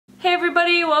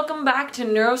everybody, welcome back to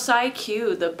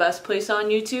NeuropsyQ, the best place on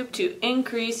YouTube to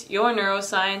increase your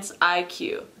neuroscience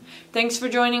IQ. Thanks for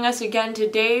joining us again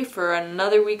today for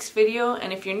another week's video,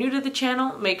 and if you're new to the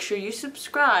channel, make sure you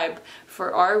subscribe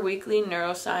for our weekly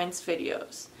neuroscience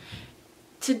videos.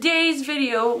 Today's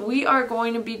video, we are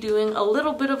going to be doing a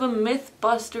little bit of a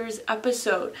Mythbusters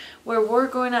episode where we're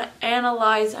going to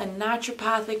analyze a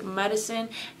naturopathic medicine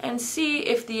and see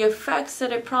if the effects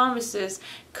that it promises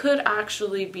could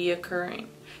actually be occurring.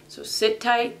 So sit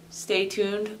tight, stay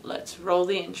tuned, let's roll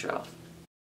the intro.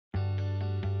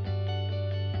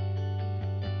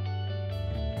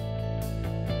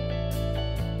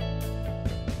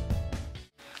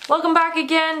 Welcome back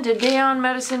again. Today on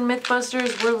Medicine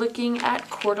Mythbusters, we're looking at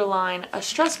CortAlign, a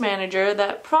stress manager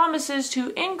that promises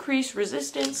to increase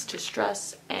resistance to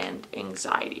stress and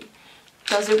anxiety.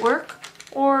 Does it work,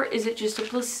 or is it just a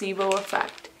placebo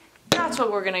effect? That's what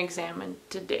we're going to examine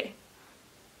today.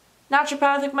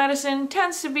 Naturopathic medicine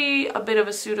tends to be a bit of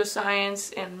a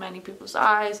pseudoscience in many people's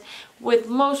eyes, with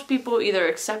most people either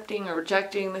accepting or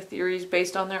rejecting the theories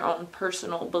based on their own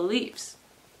personal beliefs.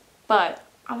 But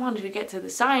I wanted to get to the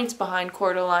science behind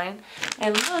CortAlign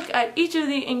and look at each of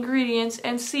the ingredients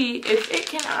and see if it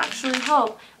can actually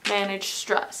help manage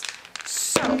stress.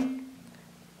 So,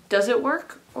 does it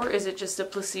work, or is it just a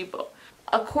placebo?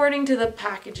 According to the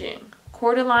packaging,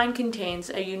 CortAlign contains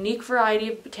a unique variety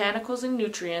of botanicals and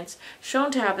nutrients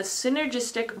shown to have a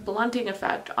synergistic blunting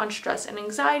effect on stress and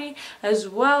anxiety, as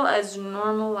well as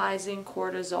normalizing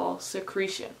cortisol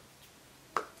secretion.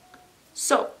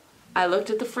 So, I looked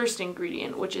at the first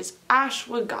ingredient, which is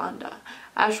ashwagandha.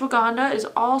 Ashwagandha is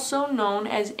also known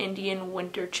as Indian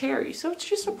winter cherry, so it's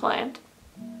just a plant.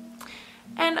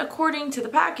 And according to the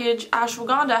package,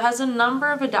 ashwagandha has a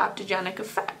number of adaptogenic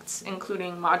effects,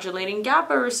 including modulating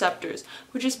GABA receptors,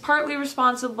 which is partly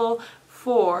responsible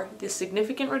for the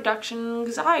significant reduction in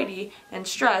anxiety and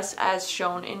stress as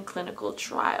shown in clinical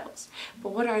trials. But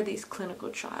what are these clinical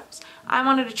trials? I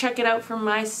wanted to check it out for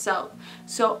myself.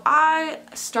 So I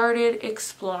started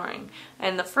exploring,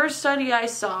 and the first study I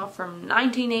saw from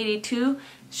 1982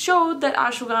 showed that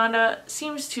ashwagandha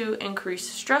seems to increase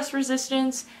stress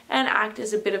resistance and act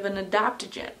as a bit of an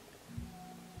adaptogen.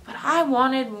 But I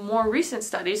wanted more recent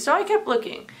studies, so I kept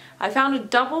looking. I found a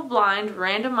double-blind,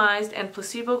 randomized, and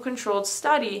placebo-controlled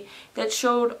study that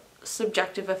showed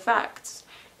subjective effects.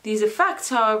 These effects,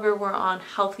 however, were on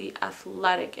healthy,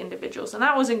 athletic individuals, and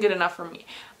that wasn't good enough for me.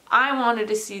 I wanted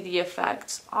to see the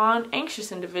effects on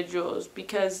anxious individuals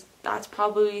because that's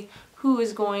probably who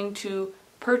is going to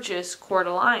purchase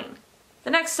CortAlign. The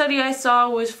next study I saw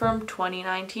was from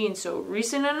 2019, so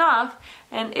recent enough,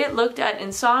 and it looked at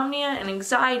insomnia and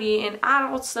anxiety in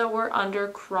adults that were under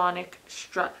chronic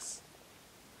stress.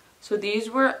 So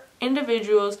these were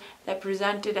individuals that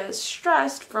presented as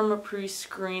stressed from a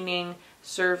pre-screening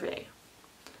survey.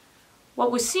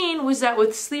 What was seen was that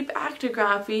with sleep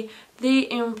actigraphy,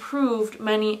 they improved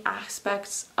many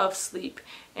aspects of sleep,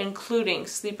 including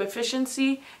sleep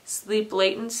efficiency, sleep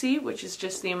latency, which is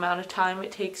just the amount of time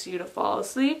it takes you to fall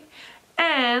asleep,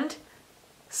 and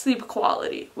sleep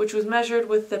quality, which was measured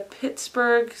with the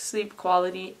Pittsburgh Sleep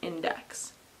Quality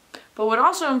Index. But what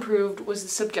also improved was the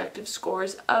subjective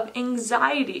scores of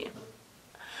anxiety.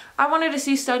 I wanted to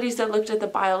see studies that looked at the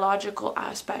biological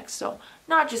aspects, so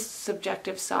not just the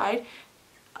subjective side.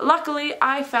 Luckily,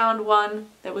 I found one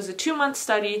that was a 2-month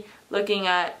study looking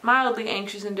at mildly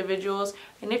anxious individuals,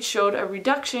 and it showed a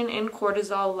reduction in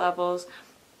cortisol levels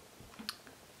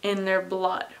in their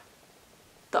blood.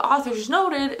 The authors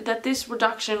noted that this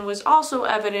reduction was also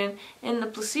evident in the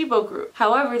placebo group.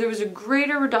 However, there was a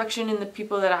greater reduction in the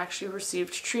people that actually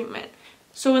received treatment.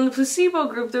 So in the placebo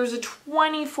group, there was a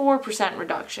 24%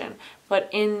 reduction, but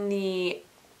in the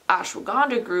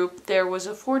ashwagandha group, there was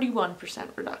a 41%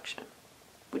 reduction,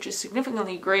 which is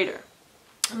significantly greater.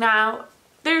 Now,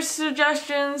 there's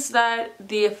suggestions that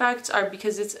the effects are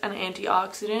because it's an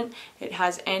antioxidant, it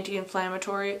has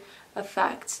anti-inflammatory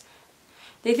effects.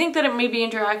 They think that it may be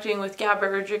interacting with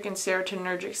GABAergic and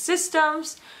serotonergic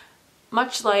systems,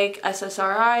 much like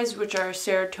SSRIs, which are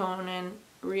serotonin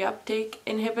reuptake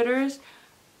inhibitors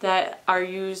that are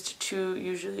used to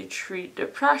usually treat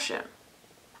depression.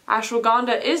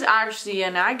 Ashwagandha is actually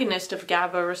an agonist of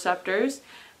GABA receptors,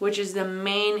 which is the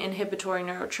main inhibitory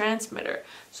neurotransmitter.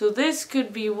 So this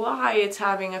could be why it's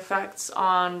having effects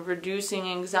on reducing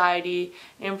anxiety,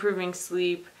 improving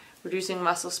sleep, reducing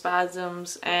muscle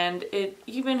spasms, and it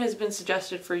even has been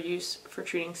suggested for use for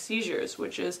treating seizures,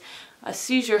 which is a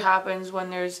seizure happens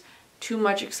when there's too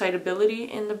much excitability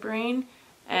in the brain,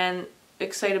 and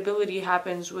excitability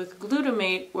happens with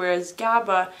glutamate, whereas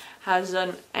GABA has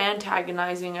an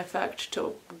antagonizing effect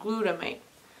to glutamate.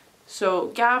 So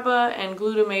GABA and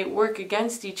glutamate work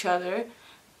against each other,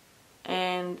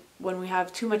 and when we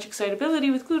have too much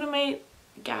excitability with glutamate,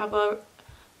 GABA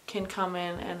can come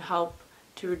in and help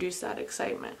to reduce that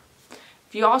excitement.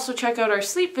 If you also check out our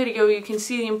sleep video, you can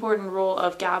see the important role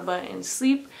of GABA in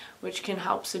sleep, which can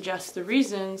help suggest the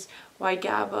reasons why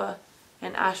GABA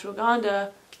and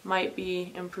ashwagandha might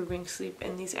be improving sleep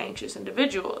in these anxious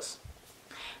individuals.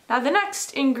 Now the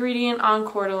next ingredient on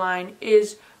CortAlign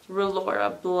is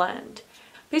Rilora Blend.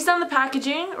 Based on the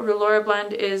packaging, Rilora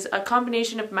Blend is a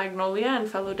combination of Magnolia and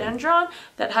philodendron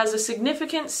that has a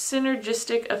significant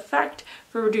synergistic effect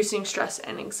for reducing stress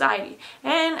and anxiety,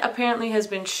 and apparently has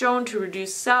been shown to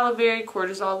reduce salivary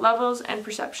cortisol levels and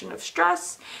perception of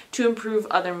stress, to improve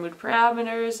other mood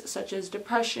parameters such as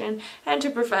depression, and to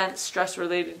prevent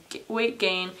stress-related weight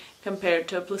gain compared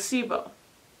to a placebo.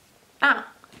 Now,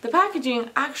 the packaging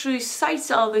actually cites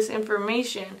all this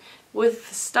information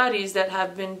with studies that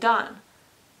have been done.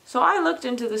 So I looked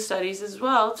into the studies as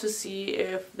well to see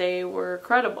if they were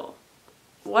credible.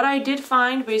 What I did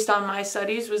find based on my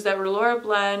studies was that Rilora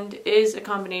Blend is a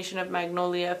combination of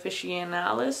Magnolia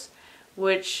officinalis,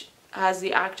 which has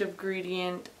the active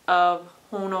ingredient of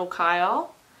honokiol,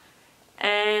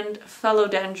 and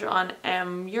philodendron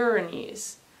M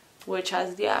urinis, which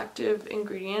has the active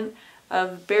ingredient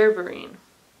of berberine.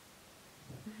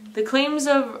 The claims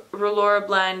of Rilora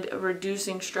Blend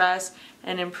reducing stress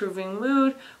and improving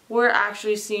mood were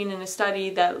actually seen in a study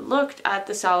that looked at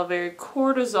the salivary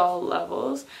cortisol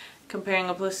levels, comparing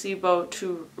a placebo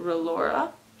to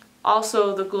Rilora.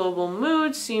 Also, the global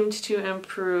mood seemed to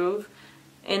improve.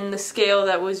 In the scale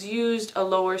that was used, a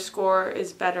lower score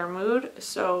is better mood,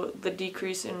 so the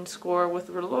decrease in score with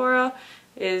Rilora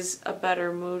is a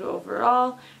better mood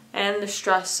overall, and the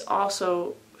stress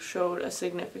also showed a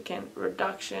significant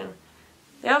reduction.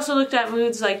 They also looked at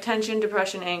moods like tension,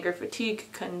 depression, anger,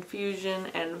 fatigue, confusion,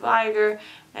 and vigor,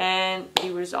 and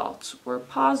the results were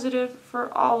positive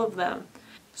for all of them.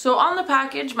 So on the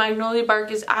package, magnolia bark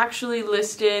is actually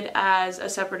listed as a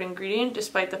separate ingredient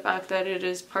despite the fact that it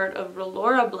is part of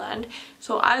Rilora Blend.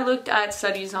 So I looked at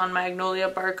studies on magnolia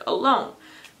bark alone.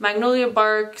 Magnolia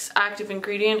bark's active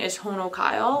ingredient is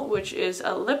honokiol, which is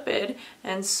a lipid,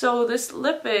 and so this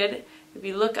lipid, if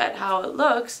you look at how it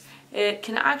looks, it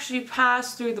can actually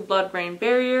pass through the blood-brain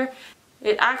barrier.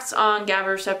 It acts on GABA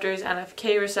receptors,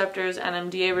 NFK receptors,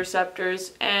 NMDA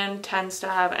receptors, and tends to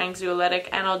have anxiolytic,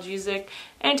 analgesic,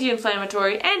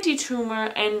 anti-inflammatory,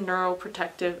 anti-tumor, and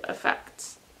neuroprotective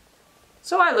effects.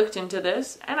 So I looked into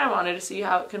this, and I wanted to see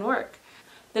how it can work.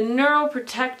 The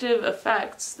neuroprotective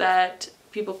effects that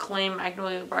people claim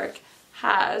magnolia bark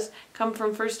has come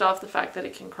from, first off, the fact that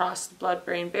it can cross the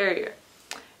blood-brain barrier.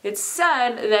 It's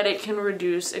said that it can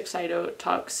reduce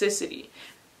excitotoxicity.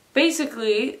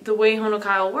 Basically, the way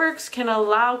honokiol works can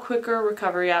allow quicker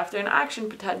recovery after an action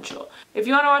potential. If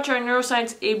you want to watch our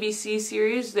Neuroscience ABC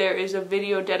series, there is a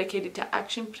video dedicated to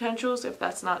action potentials if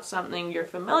that's not something you're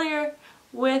familiar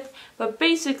with. But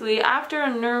basically, after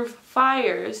a nerve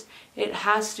fires, it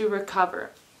has to recover.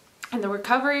 And the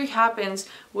recovery happens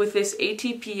with this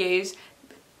ATPase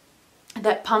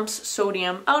that pumps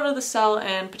sodium out of the cell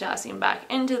and potassium back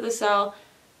into the cell,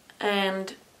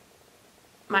 and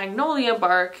magnolia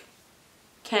bark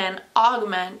can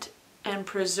augment and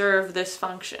preserve this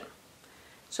function.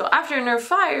 So after a nerve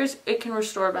fires, it can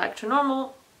restore back to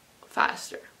normal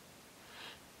faster.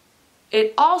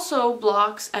 It also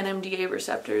blocks NMDA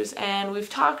receptors, and we've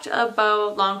talked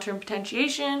about long-term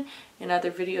potentiation in other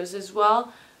videos as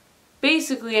well.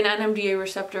 Basically, an NMDA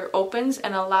receptor opens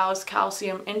and allows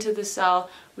calcium into the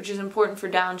cell, which is important for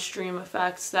downstream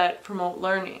effects that promote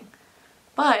learning.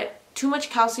 But too much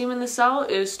calcium in the cell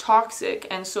is toxic,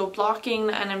 and so blocking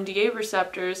the NMDA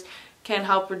receptors can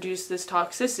help reduce this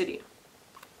toxicity.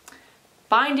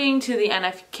 Binding to the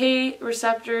NFK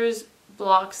receptors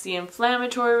blocks the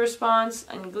inflammatory response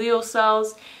in glial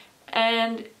cells,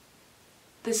 and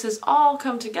this has all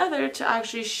come together to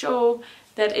actually show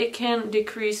that it can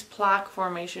decrease plaque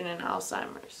formation in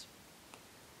Alzheimer's.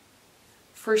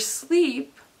 For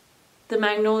sleep, the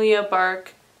magnolia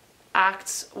bark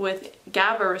acts with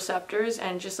GABA receptors,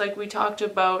 and just like we talked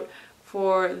about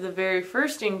for the very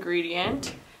first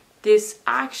ingredient, this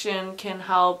action can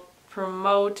help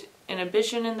promote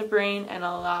inhibition in the brain and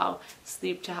allow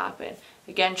sleep to happen.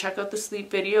 Again, check out the sleep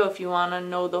video if you want to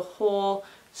know the whole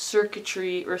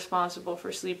circuitry responsible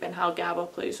for sleep and how GABA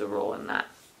plays a role in that.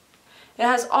 It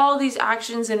has all these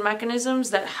actions and mechanisms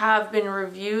that have been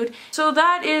reviewed. So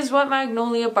that is what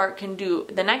magnolia bark can do.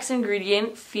 The next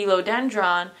ingredient,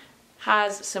 philodendron,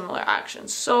 has similar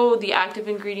actions. So the active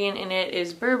ingredient in it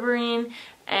is berberine,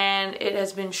 and it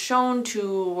has been shown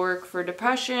to work for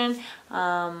depression,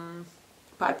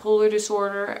 bipolar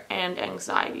disorder, and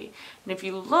anxiety. And if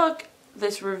you look,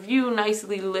 this review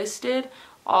nicely listed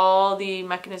all the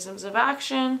mechanisms of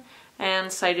action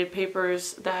and cited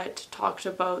papers that talked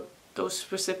about those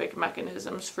specific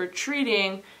mechanisms for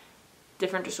treating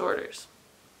different disorders.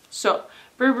 So,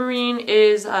 berberine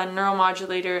is a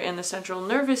neuromodulator in the central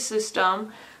nervous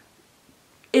system.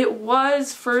 It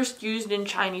was first used in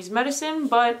Chinese medicine,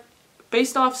 but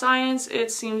based off science, it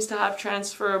seems to have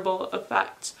transferable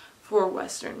effects for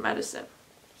Western medicine.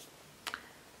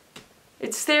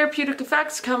 Its therapeutic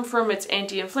effects come from its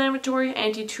anti-inflammatory,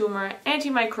 anti-tumor,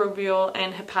 antimicrobial,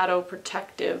 and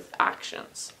hepatoprotective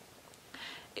actions.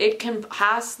 It can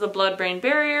pass the blood-brain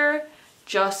barrier,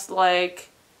 just like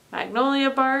Magnolia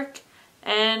bark,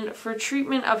 and for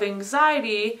treatment of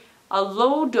anxiety, a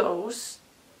low dose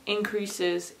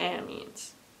increases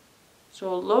amines.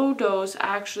 So a low dose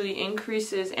actually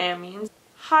increases amines.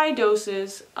 High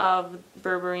doses of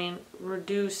berberine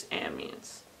reduce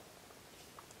amines.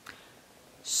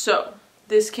 So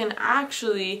this can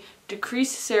actually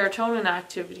decrease serotonin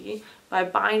activity by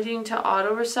binding to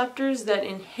autoreceptors that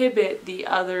inhibit the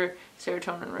other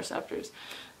serotonin receptors.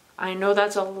 I know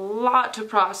that's a lot to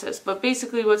process, but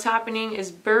basically what's happening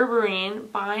is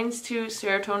berberine binds to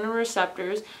serotonin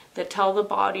receptors that tell the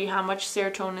body how much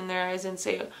serotonin there is and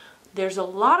say, there's a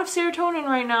lot of serotonin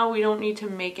right now, we don't need to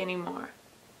make any more.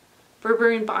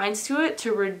 Berberine binds to it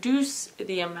to reduce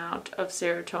the amount of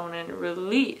serotonin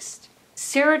released.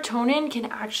 Serotonin can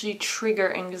actually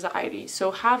trigger anxiety,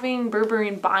 so having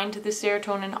berberine bind to the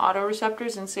serotonin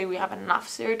autoreceptors and say we have enough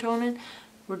serotonin,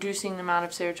 reducing the amount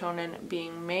of serotonin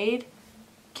being made,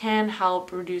 can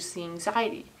help reduce the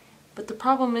anxiety. But the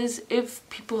problem is, if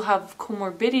people have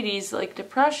comorbidities like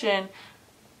depression,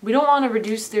 we don't want to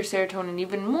reduce their serotonin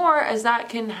even more, as that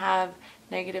can have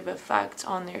negative effects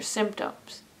on their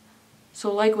symptoms.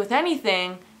 So like with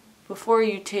anything, before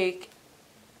you take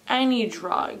any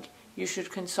drug, you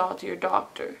should consult your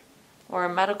doctor or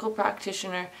a medical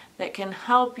practitioner that can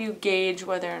help you gauge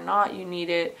whether or not you need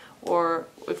it or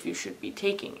if you should be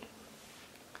taking it.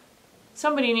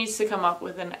 Somebody needs to come up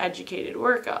with an educated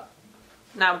workup.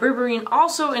 Now, berberine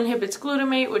also inhibits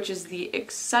glutamate, which is the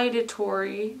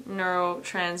excitatory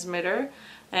neurotransmitter,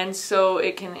 and so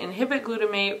it can inhibit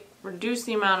glutamate, reduce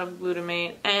the amount of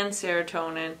glutamate and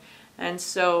serotonin, and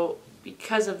so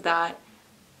because of that,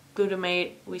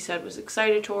 glutamate, we said, was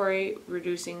excitatory.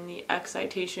 Reducing the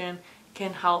excitation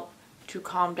can help to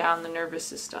calm down the nervous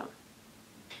system.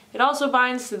 It also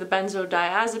binds to the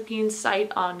benzodiazepine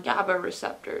site on GABA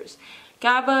receptors.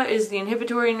 GABA is the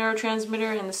inhibitory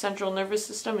neurotransmitter in the central nervous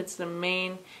system. It's the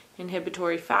main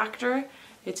inhibitory factor.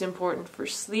 It's important for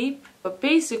sleep. But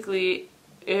basically,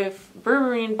 if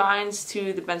berberine binds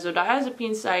to the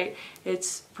benzodiazepine site,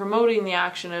 it's promoting the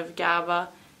action of GABA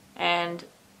and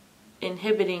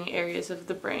inhibiting areas of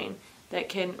the brain that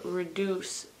can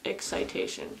reduce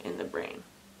excitation in the brain.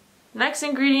 Next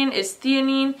ingredient is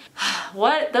theanine.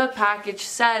 What the package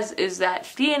says is that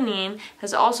theanine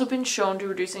has also been shown to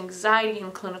reduce anxiety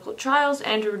in clinical trials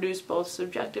and to reduce both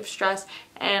subjective stress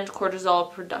and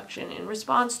cortisol production in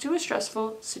response to a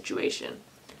stressful situation.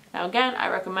 Now again, I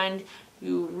recommend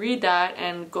you read that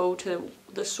and go to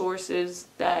the sources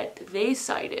that they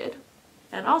cited,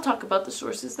 and I'll talk about the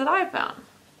sources that I found.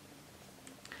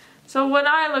 So when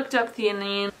I looked up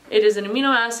theanine, it is an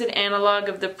amino acid analog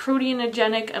of the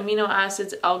proteinogenic amino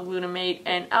acids L-glutamate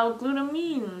and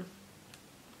L-glutamine.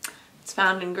 It's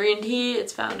found in green tea,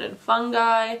 it's found in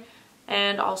fungi,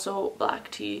 and also black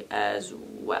tea as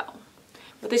well.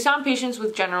 What they saw in patients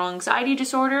with general anxiety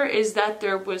disorder is that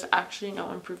there was actually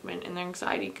no improvement in their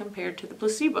anxiety compared to the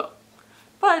placebo.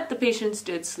 But the patients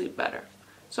did sleep better.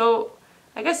 So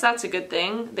I guess that's a good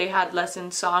thing. They had less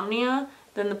insomnia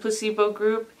than the placebo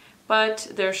group,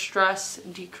 but their stress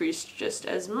decreased just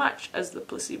as much as the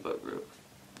placebo group.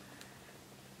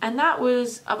 And that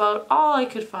was about all I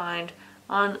could find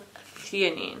on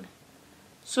theanine.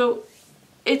 So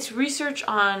its research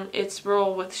on its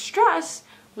role with stress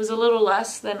was a little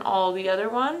less than all the other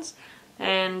ones,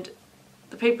 and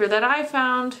the paper that I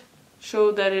found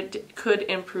showed that it could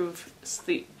improve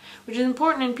sleep, which is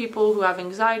important in people who have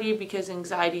anxiety because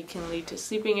anxiety can lead to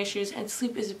sleeping issues, and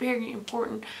sleep is very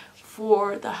important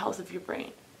for the health of your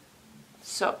brain.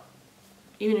 So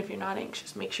even if you're not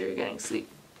anxious, make sure you're getting sleep.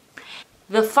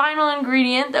 The final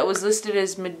ingredient that was listed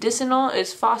as medicinal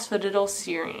is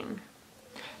phosphatidylserine.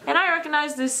 And I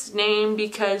recognize this name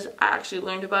because I actually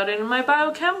learned about it in my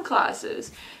biochem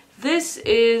classes. This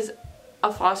is a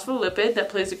phospholipid that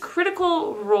plays a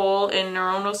critical role in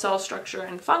neuronal cell structure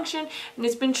and function, and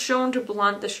it's been shown to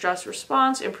blunt the stress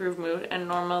response, improve mood, and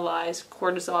normalize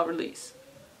cortisol release,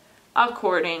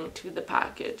 according to the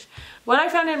package. What I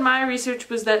found in my research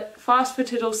was that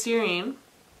phosphatidylserine,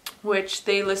 which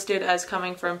they listed as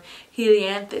coming from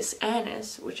Helianthus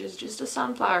anise, which is just a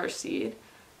sunflower seed,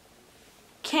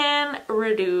 can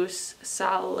reduce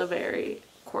salivary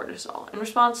cortisol in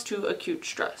response to acute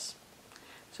stress.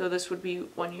 So this would be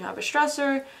when you have a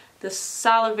stressor, the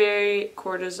salivary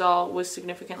cortisol was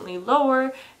significantly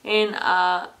lower in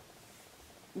a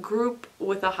group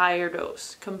with a higher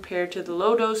dose compared to the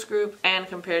low dose group and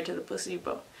compared to the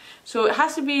placebo. So it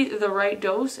has to be the right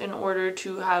dose in order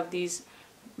to have these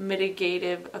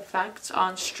mitigative effects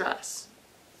on stress.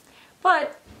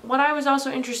 But what I was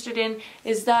also interested in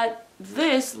is that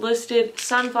this listed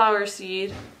sunflower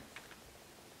seed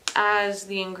as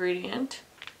the ingredient,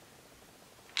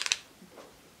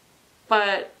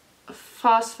 but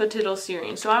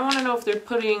phosphatidylserine. So I want to know if they're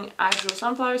putting actual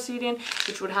sunflower seed in,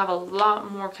 which would have a lot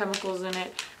more chemicals in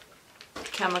it,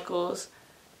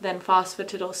 than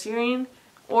phosphatidylserine,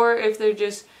 or if they're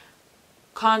just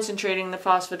concentrating the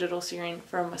phosphatidylserine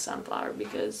from a sunflower,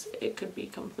 because it could be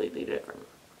completely different.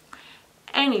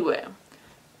 Anyway,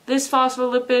 this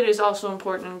phospholipid is also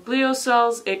important in glial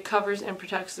cells. It covers and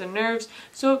protects the nerves,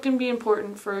 so it can be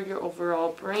important for your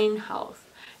overall brain health.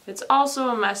 It's also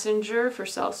a messenger for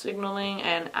cell signaling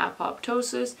and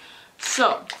apoptosis.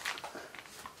 So,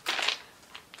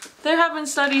 there have been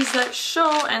studies that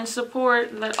show and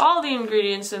support that all the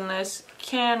ingredients in this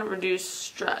can reduce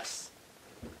stress.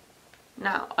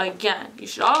 Now, again, you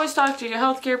should always talk to your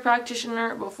healthcare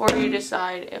practitioner before you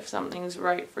decide if something's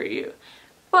right for you.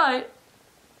 But,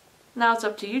 now it's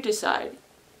up to you to decide.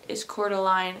 Is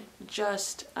CortAlign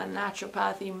just a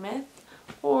naturopathy myth,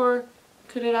 or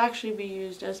could it actually be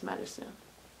used as medicine?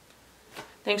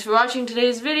 Thanks for watching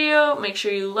today's video. Make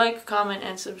sure you like, comment,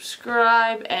 and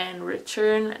subscribe, and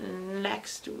return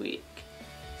next week.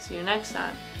 See you next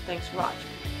time. Thanks for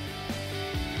watching.